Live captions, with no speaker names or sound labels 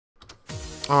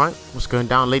Alright, what's going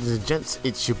down, ladies and gents?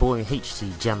 It's your boy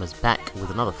HDJ back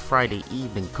with another Friday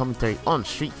evening commentary on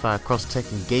Street Fighter Cross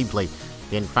Tekken gameplay.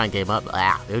 The only fan game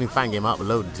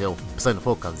uploaded until Persona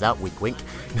 4 comes out, wink wink.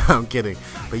 No, I'm kidding.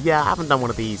 But yeah, I haven't done one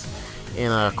of these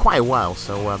in quite a while,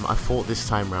 so I thought this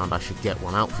time around I should get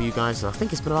one out for you guys. I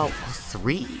think it's been about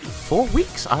 3-4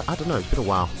 weeks? I don't know, it's been a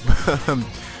while.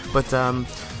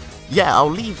 Yeah, I'll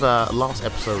leave last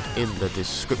episode in the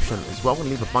description as well. I'm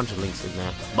going to leave a bunch of links in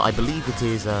there. But I believe it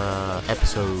is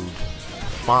episode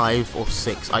 5 or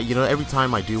 6. You know, every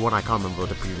time I do one, I can't remember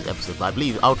the previous episode. But I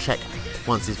believe I'll check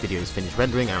once this video is finished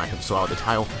rendering and I can sort out the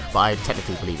title. But I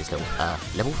technically believe it's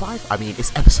level 5? I mean,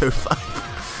 it's episode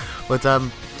 5. But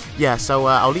yeah, so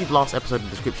I'll leave last episode in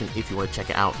the description if you want to check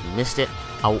it out if you missed it.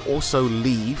 I'll also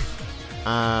leave...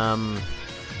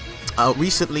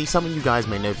 recently, some of you guys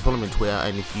may know, follow me on Twitter,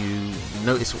 and if you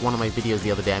noticed one of my videos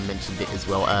the other day, I mentioned it as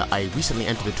well. I recently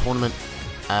entered a tournament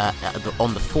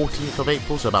on the 14th of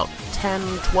April, so about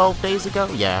 10-12 days ago,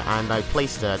 yeah, and I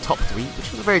placed top 3, which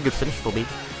was a very good finish for me.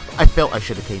 I felt I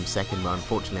should have came second, but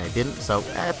unfortunately I didn't, so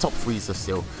top 3s are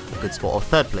still a good spot, or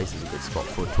third place is a good spot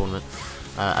for a tournament.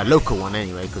 A local one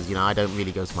anyway, because, you know, I don't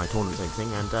really go to my tournaments or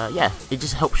anything, and yeah, it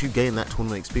just helps you gain that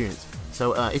tournament experience.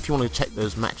 So if you want to check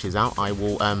those matches out, I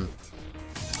will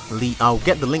I'll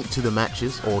get the link to the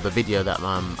matches or the video that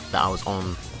I was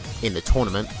on in the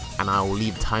tournament, and I will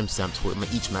leave timestamps for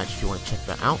each match if you want to check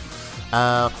that out.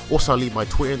 Also, I'll leave my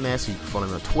Twitter in there so you can follow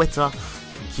me on Twitter,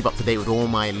 keep up to date with all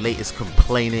my latest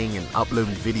complaining and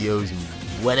uploading videos and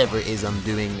whatever it is I'm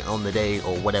doing on the day,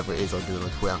 or whatever it is I'm doing on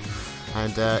Twitter.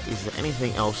 And is there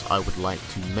anything else I would like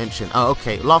to mention? Oh,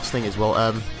 okay, last thing as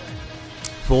well.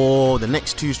 For the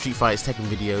next 2 Street Fighter Tekken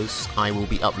videos, I will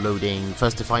be uploading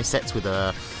first to 5 sets with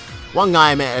one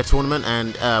guy I met at a tournament,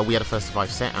 and we had a first to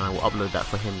 5 set, and I will upload that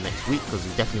for him next week because he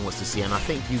definitely wants to see it, and I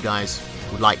think you guys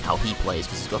would like how he plays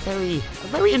because he's got a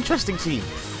very interesting team.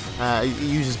 He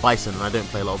uses Bison, and I don't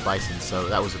play a lot of Bison, so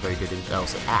that was a very good that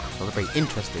was a very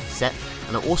interesting set.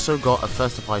 And I also got a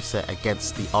first to 5 set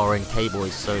against the RNK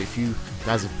boys, so if you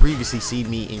guys have previously seen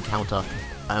me encounter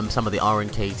some of the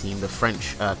RNK team, the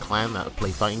French clan that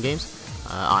play fighting games,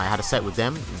 I had a set with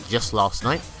them just last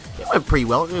night. It went pretty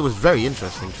well. It was very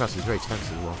interesting. Trust me, it's very tense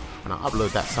as well. And I'll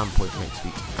upload that some point next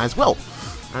week as well.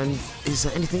 And is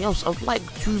there anything else I'd like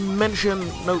to mention?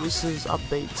 Notices,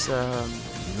 updates?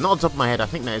 Not on top of my head. I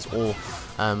think that is all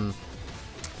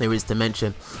there is to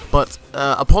mention. But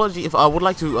I would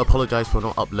like to apologize for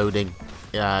not uploading,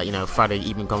 you know, Friday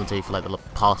evening commentary for like the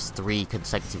past 3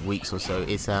 consecutive weeks or so.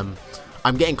 It's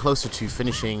I'm getting closer to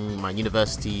finishing my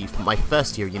university, my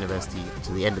first year of university,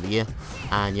 to the end of the year,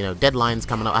 and you know, deadline's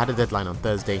coming up. I had a deadline on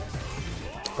Thursday,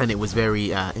 and it was very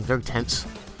tense,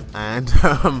 and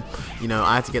you know,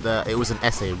 I had to get it was an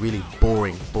essay, a really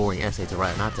boring essay to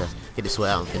write, and I had to get it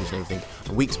sorted out and finish and everything.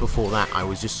 And weeks before that, I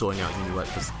was just sorting out uni work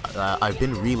because I've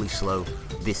been really slow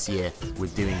this year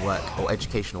with doing work or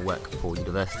educational work for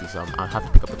university, so I have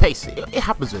to pick up the pace. It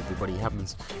happens with everybody. It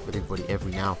happens with everybody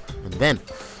every now and then.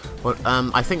 But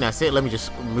I think that's it. Let me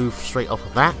just move straight off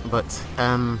of that. But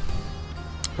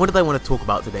what did I want to talk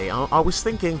about today? I was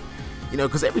thinking, you know,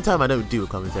 because every time I don't do a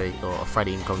commentary or a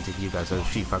Friday evening commentary for you guys on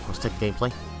Street Fighter Cross Tekken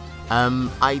gameplay,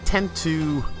 I tend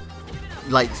to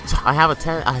I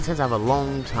tend to have a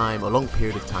long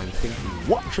period of time thinking,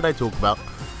 what should I talk about?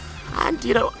 And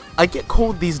you know, I get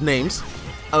called these names.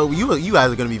 Oh, you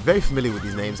guys are going to be very familiar with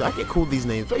these names. I get called these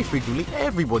names very frequently.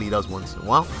 Everybody does once in a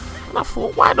while. And I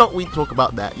thought, why don't we talk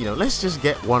about that? You know, let's just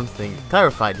get one thing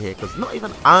clarified here, because not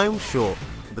even I'm sure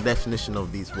the definition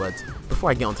of these words. Before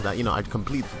I get onto that, you know, I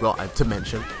completely forgot to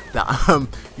mention that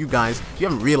you guys, if you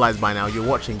haven't realized by now, you're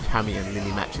watching Cammy and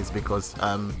Lily matches because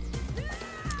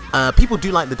people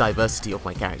do like the diversity of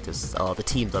my characters, the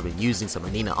teams I've been using. So my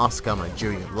Nina, Asuka, my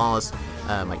Juri and Lars,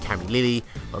 my Cammy, Lily.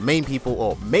 But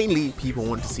mainly people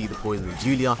want to see the Poison and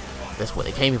Julia. That's what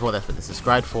they came for, that's what they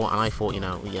subscribed for, and I thought, you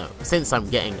know, since I'm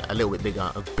getting a little bit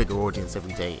bigger audience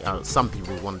every day, some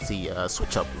people want to see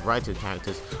switch up the variety of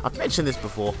characters. I've mentioned this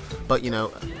before, but you know,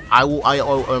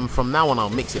 from now on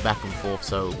I'll mix it back and forth.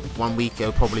 So one week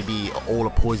it'll probably be all the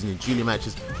Poison and Julia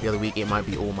matches, the other week it might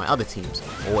be all my other teams,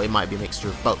 or it might be a mixture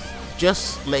of both.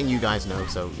 Just letting you guys know,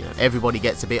 so you know, everybody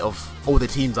gets a bit of all the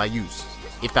teams I use,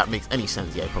 if that makes any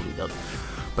sense. Yeah, it probably does.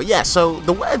 But yeah, so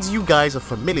the words you guys are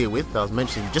familiar with that I was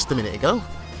mentioning just a minute ago,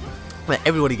 that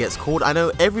everybody gets called. I know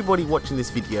everybody watching this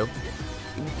video,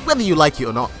 whether you like it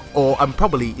or not, or I'm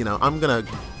probably, you know, I'm gonna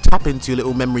tap into your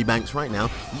little memory banks right now.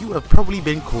 You have probably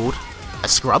been called a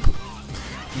scrub,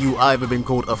 you either been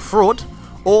called a fraud,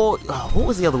 or what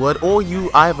was the other word, or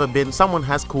someone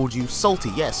has called you salty.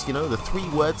 Yes, you know, the 3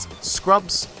 words: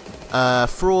 scrubs,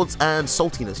 frauds, and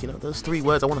saltiness. You know, those 3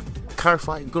 words. I want to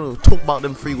clarify. I'm going to talk about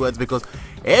them 3 words because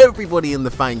everybody in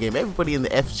the fighting game, everybody in the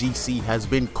FGC has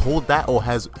been called that or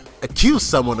has accused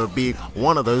someone of being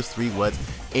one of those 3 words,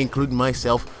 including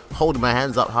myself, holding my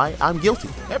hands up high. I'm guilty.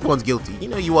 Everyone's guilty. You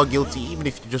know, you are guilty. Even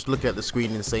if you just look at the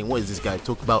screen and saying, what is this guy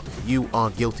talking about? You are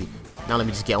guilty. Now let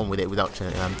me just get on with it without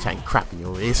chatting crap in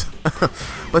your ears.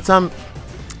 But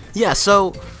yeah,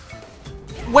 so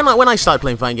when I started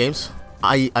playing fighting games,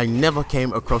 I never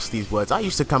came across these words. I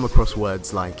used to come across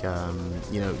words like,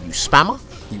 you know, you spammer,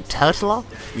 you turtler,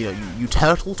 you know, you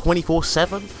turtle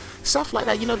 24/7, stuff like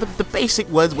that. You know, the basic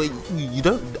words where you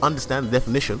don't understand the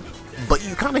definition, but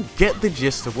you kind of get the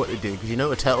gist of what they do. Because you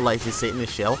know, a turtle likes to sit in a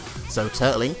shell, so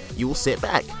turtling, you will sit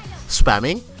back.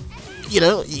 Spamming, you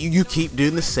know, you keep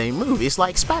doing the same move. It's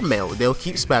like spam mail. They'll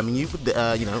keep spamming you with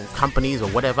the, you know, companies or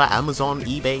whatever, Amazon,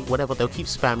 eBay, whatever. They'll keep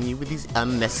spamming you with these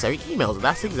unnecessary emails.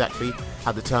 That's exactly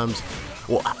how the terms,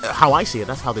 or how I see it,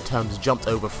 that's how the terms jumped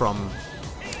over from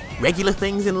regular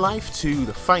things in life to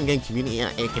the fighting game community,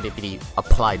 and it can be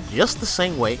applied just the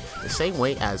same way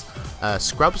as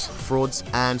scrubs, frauds,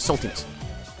 and saltiness.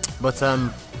 But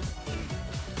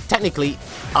technically,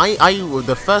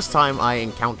 the first time I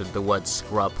encountered the word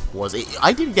scrub was,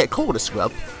 I didn't get called a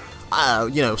scrub.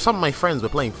 You know, some of my friends were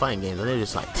playing fighting games and they're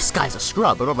just like, this guy's a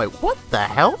scrub, and I'm like, what the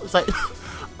hell? It's like,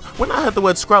 when I heard the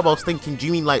word scrub, I was thinking, do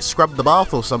you mean like scrub the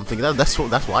bath or something? That's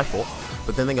what I thought.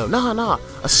 But then they go, nah,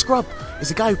 a scrub is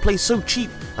a guy who plays so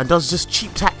cheap and does just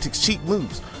cheap tactics, cheap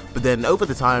moves. But then over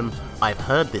the time I've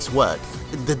heard this word,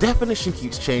 the definition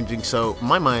keeps changing, so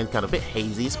my mind's kind of a bit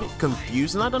hazy, it's a bit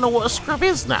confused, and I don't know what a scrub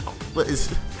is now. But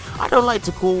I don't like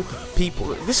to call people,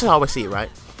 this is how I see it, right?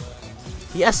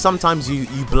 Yes, sometimes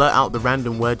you blurt out the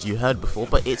random words you heard before,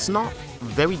 but it's not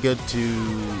very good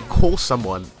to call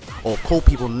someone or call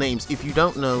people names if you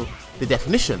don't know the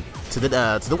definition to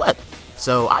the word.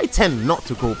 So I tend not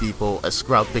to call people a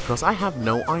scrub because I have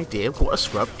no idea what a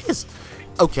scrub is.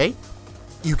 Okay,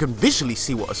 you can visually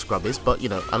see what a scrub is, but you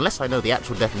know, unless I know the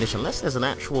actual definition, unless there's an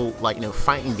actual, like, you know,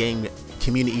 fighting game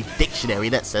community dictionary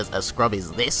that says a scrub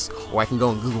is this, or I can go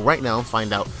on Google right now and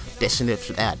find out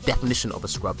definition of a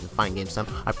scrub in fighting games time.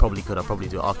 I'll probably do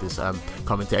it after this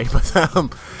commentary.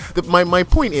 But my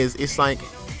point is, it's like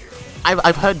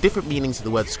I've heard different meanings of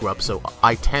the word scrub, so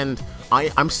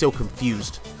I'm still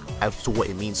confused as to what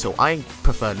it means. So I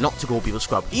prefer not to call people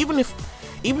scrub, even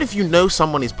if you know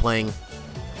someone is playing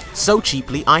so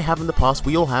cheaply. I have in the past,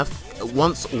 we all have,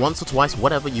 once or twice,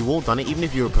 whatever, you've all done it. Even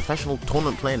if you're a professional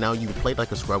tournament player now, you've played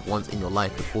like a scrub once in your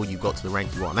life before you got to the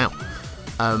rank you are now.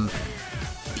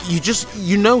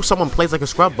 You know someone plays like a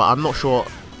scrub, but I'm not sure,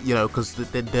 you know, because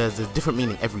there's a different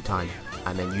meaning every time,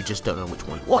 and then you just don't know which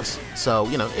one it was. So,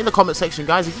 you know, in the comment section,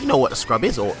 guys, if you know what a scrub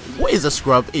is, or what is a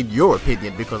scrub in your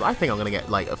opinion, because I think I'm gonna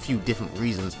get like a few different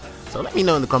reasons. So let me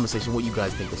know in the comment section what you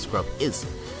guys think a scrub is.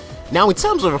 Now, in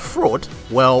terms of a fraud,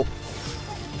 well,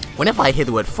 whenever I hear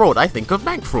the word fraud, I think of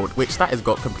bank fraud, which that has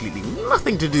got completely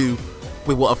nothing to do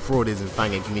with what a fraud is in the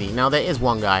fighting game community. Now, there is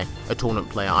one guy, a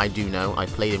tournament player I do know. I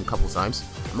played him a couple times.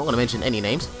 I'm not going to mention any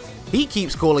names. He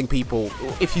keeps calling people,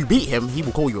 if you beat him, he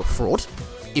will call you a fraud.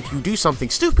 If you do something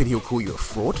stupid, he'll call you a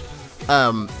fraud.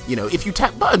 You know, if you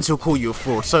tap buttons, he'll call you a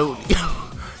fraud. So,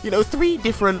 you know, three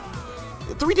different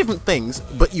things,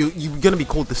 but you're going to be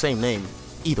called the same name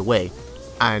either way.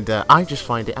 And I just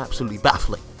find it absolutely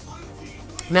baffling.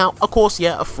 Now, of course,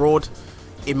 yeah, a fraud,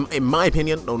 in my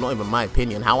opinion, or not even my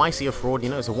opinion, how I see a fraud, you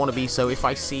know, is a wannabe. So if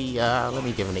I see, let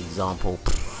me give an example.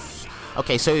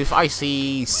 Okay, so if I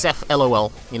see Seth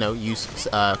LOL, you know, use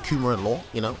Kuma and Law,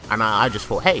 you know, and I just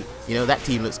thought, hey, you know, that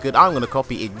team looks good, I'm going to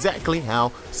copy exactly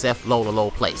how Seth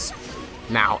LOL plays.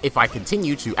 Now, if I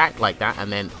continue to act like that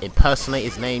and then impersonate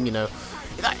his name, you know,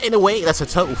 in a way, that's a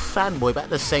total fanboy, but at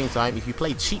the same time, if you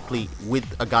play cheaply with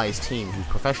a guy's team who's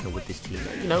professional with this team,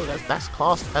 you know, that's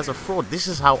classed as a fraud. This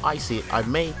is how I see it. I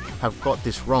may have got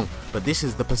this wrong, but this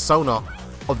is the persona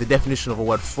of the definition of a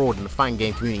word fraud in the fighting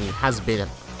game community has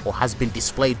been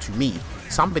displayed to me.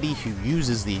 Somebody who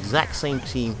uses the exact same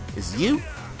team as you,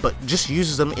 but just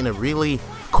uses them in a really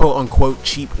quote-unquote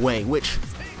cheap way, which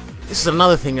this is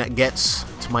another thing that gets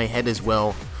to my head as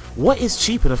well. What is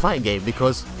cheap in a fighting game?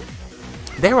 Because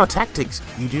there are tactics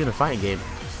you do in a fighting game.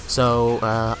 So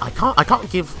I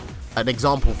can't give an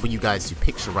example for you guys to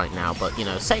picture right now, but you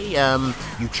know, say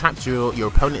you trapped your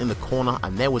opponent in the corner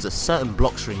and there was a certain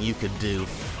block string you could do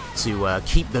to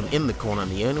keep them in the corner,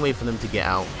 and the only way for them to get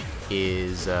out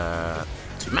is to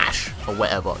mash or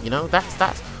whatever, you know,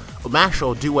 that's mash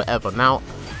or do whatever. Now,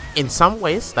 in some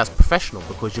ways that's professional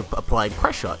because you're applying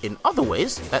pressure. In other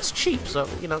ways that's cheap. So,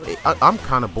 you know, I'm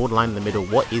kind of borderline in the middle.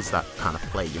 What is that kind of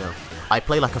play, you know? I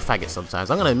play like a faggot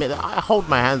sometimes. I'm gonna admit that I hold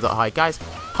my hands up high, guys.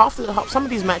 Some of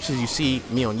these matches you see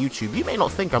me on YouTube, you may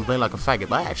not think I'm playing like a faggot,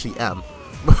 but I actually am.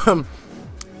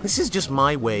 This is just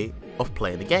my way of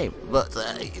playing the game. But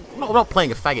not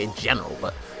playing a faggot in general,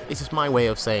 but it's just my way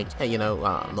of saying, hey, you know,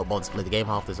 I'm not bothered to play the game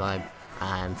half the time,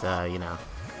 and you know,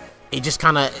 it just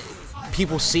kind of.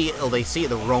 People see it, or they see it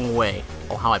the wrong way,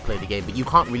 or how I play the game, but you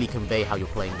can't really convey how you're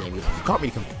playing the game. You can't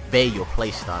really convey your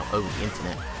playstyle over the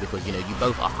internet, because, you know, you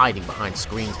both are hiding behind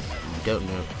screens, and you don't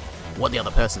know what the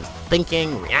other person's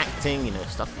thinking, reacting, you know,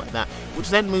 stuff like that. Which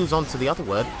then moves on to the other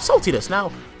word, saltiness. Now,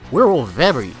 we're all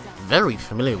very, very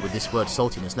familiar with this word,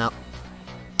 saltiness. Now,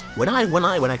 when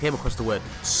I came across the word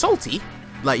salty,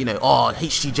 like, you know, oh,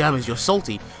 HDJ is you're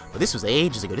salty. But this was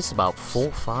ages ago. This is about 4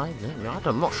 or 5. You know,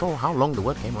 I'm not sure how long the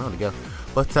word came around ago.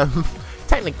 But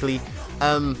technically,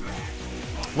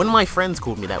 when my friends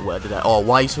called me that word, oh,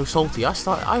 why are you so salty? I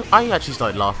actually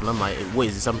started laughing. I'm like,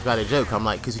 wait, is it some kind of joke? I'm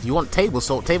like, because if you want table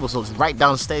salt's right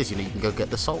downstairs. You know, you can go get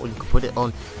the salt and you can put it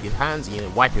on your hands and, you know,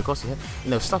 wipe it across your head,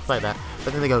 you know, stuff like that.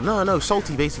 But then they go, no,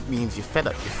 salty basically means you're fed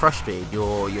up, you're frustrated,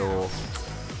 you're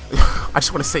I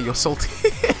just want to say you're salty.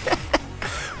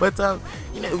 But,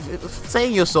 you know,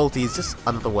 saying you're salty is just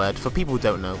another word for people who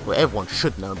don't know, but everyone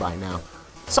should know by now.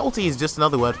 Salty is just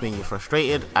another word for being you're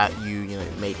frustrated at, you know,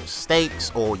 made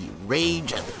mistakes, or you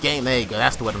rage at the game. There you go,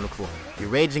 that's the word I'm looking for.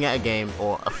 You're raging at a game,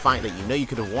 or a fight that you know you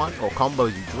could have won, or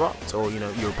combos you dropped, or, you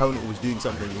know, your opponent was doing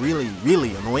something really,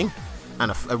 really annoying,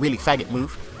 and a really faggot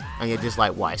move, and you're just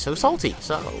like, why so salty?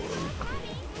 So,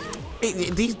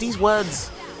 these words,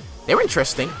 they're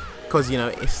interesting. Because, you know,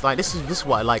 it's like, this is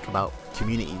what I like about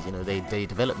communities. You know, they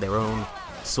develop their own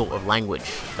sort of language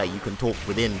that you can talk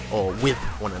within or with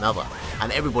one another,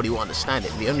 and everybody will understand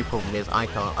it. The only problem is I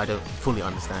don't fully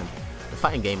understand the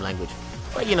fighting game language.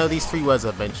 But, you know, these 3 words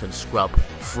I've mentioned, scrub,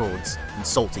 frauds, and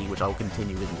salty, which I'll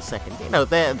continue with in a second, you know,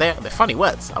 they're funny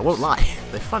words. I won't lie.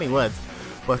 They're funny words.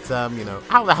 But, you know,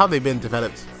 how they've been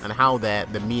developed and how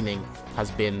the meaning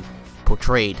has been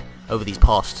portrayed over these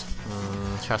past,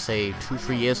 shall I say,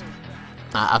 2-3 years.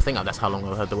 I think that's how long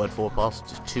I've heard the word for, past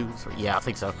just 2, 3, yeah, I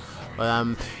think so.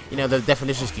 You know, the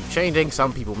definitions keep changing.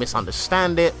 Some people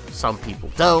misunderstand it, some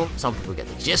people don't, some people get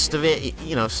the gist of it,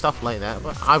 you know, stuff like that.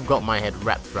 But I've got my head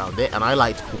wrapped around it, and I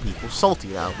like to call people salty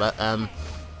now. But I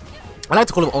like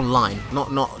to call them online, not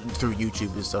through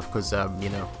YouTube and stuff, because you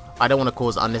know, I don't want to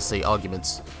cause unnecessary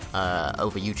arguments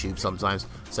over YouTube sometimes.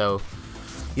 So,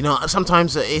 you know,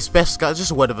 sometimes it's best, guys,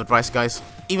 just a word of advice, guys.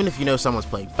 Even if you know someone's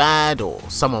playing bad, or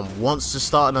someone wants to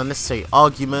start an unnecessary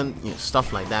argument, you know,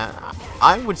 stuff like that,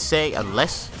 I would say,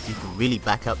 unless you can really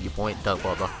back up your point, don't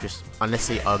bother. Just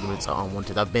unnecessary arguments are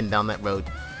unwanted. I've been down that road,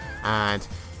 and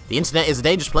the internet is a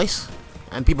dangerous place,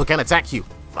 and people can attack you,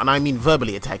 and I mean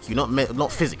verbally attack you,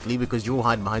 not physically, because you're all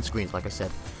hiding behind screens, like I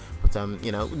said. But,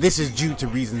 you know, this is due to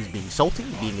reasons being salty,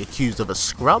 being accused of a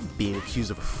scrub, being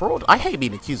accused of a fraud. I hate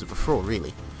being accused of a fraud,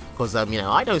 really, because, you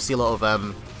know, I don't see a lot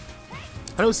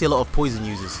of poison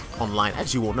users online.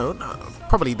 As you all know,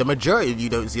 probably the majority of you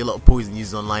don't see a lot of poison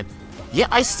users online. Yet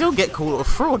I still get called a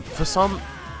fraud for some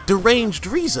deranged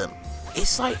reason.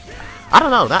 It's like, I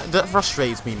don't know, that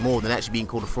frustrates me more than actually being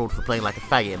called a fraud for playing like a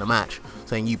faggot in a match,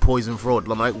 saying you poison fraud.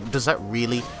 I'm like, does that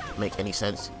really make any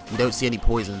sense? You don't see any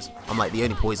poisons. I'm like, the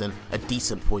only poison, a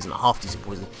decent poison, a half decent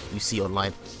poison you see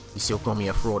online, you still call me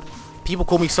a fraud. People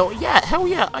call me salty. Yeah, hell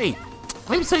yeah. Hey,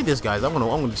 let me say this, guys. I'm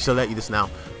gonna just let you this now.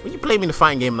 When you play me in a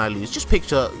fighting game and I lose, just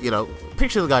picture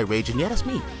the guy raging. Yeah, that's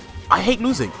me. I hate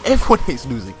losing. Everyone hates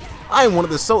losing. I am one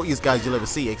of the saltiest guys you'll ever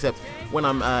see, except when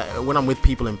I'm with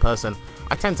people in person,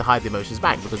 I tend to hide the emotions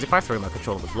back, because if I throw my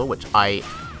controller on the floor, which I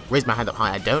raise my hand up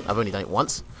high, I don't. I've only done it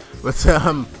once. But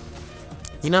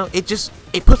you know,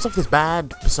 it puts off this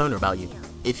bad persona about you.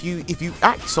 If you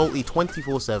act salty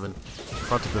 24/7 in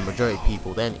front of the majority of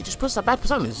people, then it just puts that bad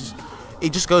persona.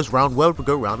 It just goes round, world will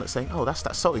go round, and saying, oh, that's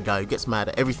that salty guy who gets mad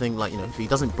at everything. Like, you know, if he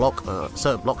doesn't block a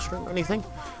certain block string or anything,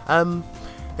 then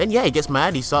yeah, he gets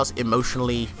mad. He starts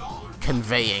emotionally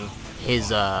conveying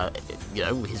his you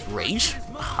know, his rage.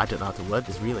 I don't know how to word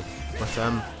this really, but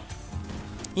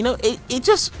you know, it's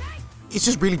just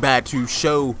really bad to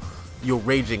show you're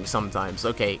raging sometimes.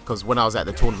 Okay, because when I was at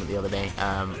the tournament the other day,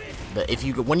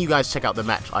 when you guys check out the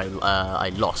match, I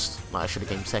lost. I should have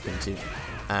came second too.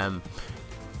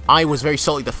 I was very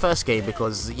salty the first game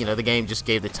because, you know, the game just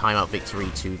gave the timeout victory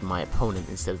to my opponent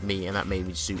instead of me, and that made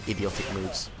me just do idiotic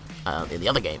moves in the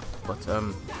other game. But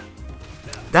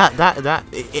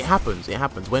it happens. It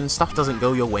happens when stuff doesn't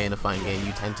go your way in a fighting game.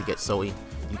 You tend to get salty.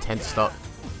 You tend to start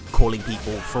calling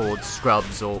people frauds,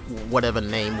 scrubs, or whatever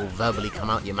name will verbally come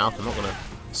out your mouth. I'm not gonna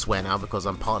swear now because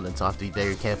I'm partnered, so I have to be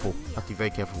very careful. I have to be very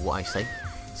careful what I say.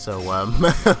 So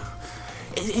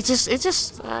it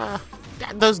just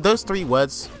those 3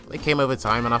 words, they came over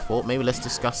time, and I thought maybe let's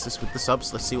discuss this with the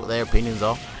subs. Let's see what their opinions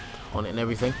are on it and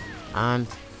everything, and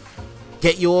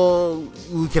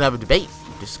we can have a debate,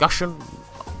 discussion,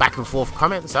 back and forth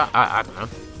comments. I don't know.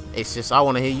 It's just, I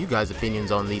want to hear you guys'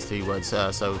 opinions on these 3 words. So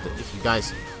that if you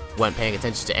guys weren't paying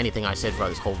attention to anything I said throughout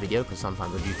this whole video, because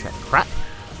sometimes I do chat crap,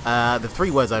 the 3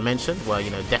 words I mentioned were,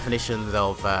 you know, definitions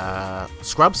of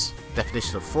scrubs,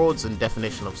 definition of frauds, and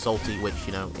definition of salty, which,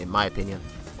 you know, in my opinion,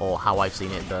 or how I've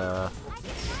seen it, the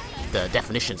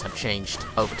definitions have changed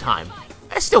over time.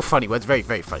 They're still funny words, very,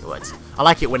 very funny words. I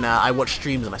like it when I watch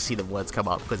streams and I see the words come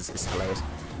up, because it's hilarious,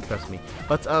 trust me.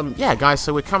 But yeah, guys,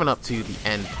 so we're coming up to the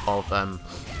end of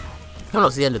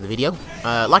the video.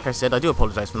 Like I said, I do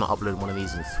apologize for not uploading one of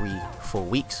these in 3-4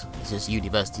 weeks. It's just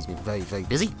university's been very, very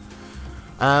busy.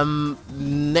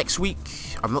 Next week,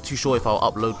 I'm not too sure if I'll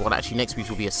upload one. Actually, next week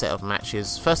will be a set of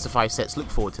matches. First to 5 sets, look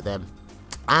forward to them.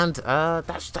 And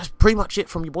that's pretty much it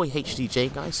from your boy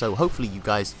HDJ, guys. So hopefully you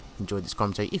guys enjoyed this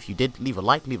commentary. If you did, leave a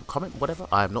like, leave a comment, whatever.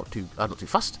 I'm not too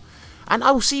fussed. And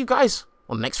I will see you guys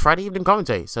on next Friday evening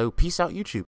commentary. So peace out, YouTube.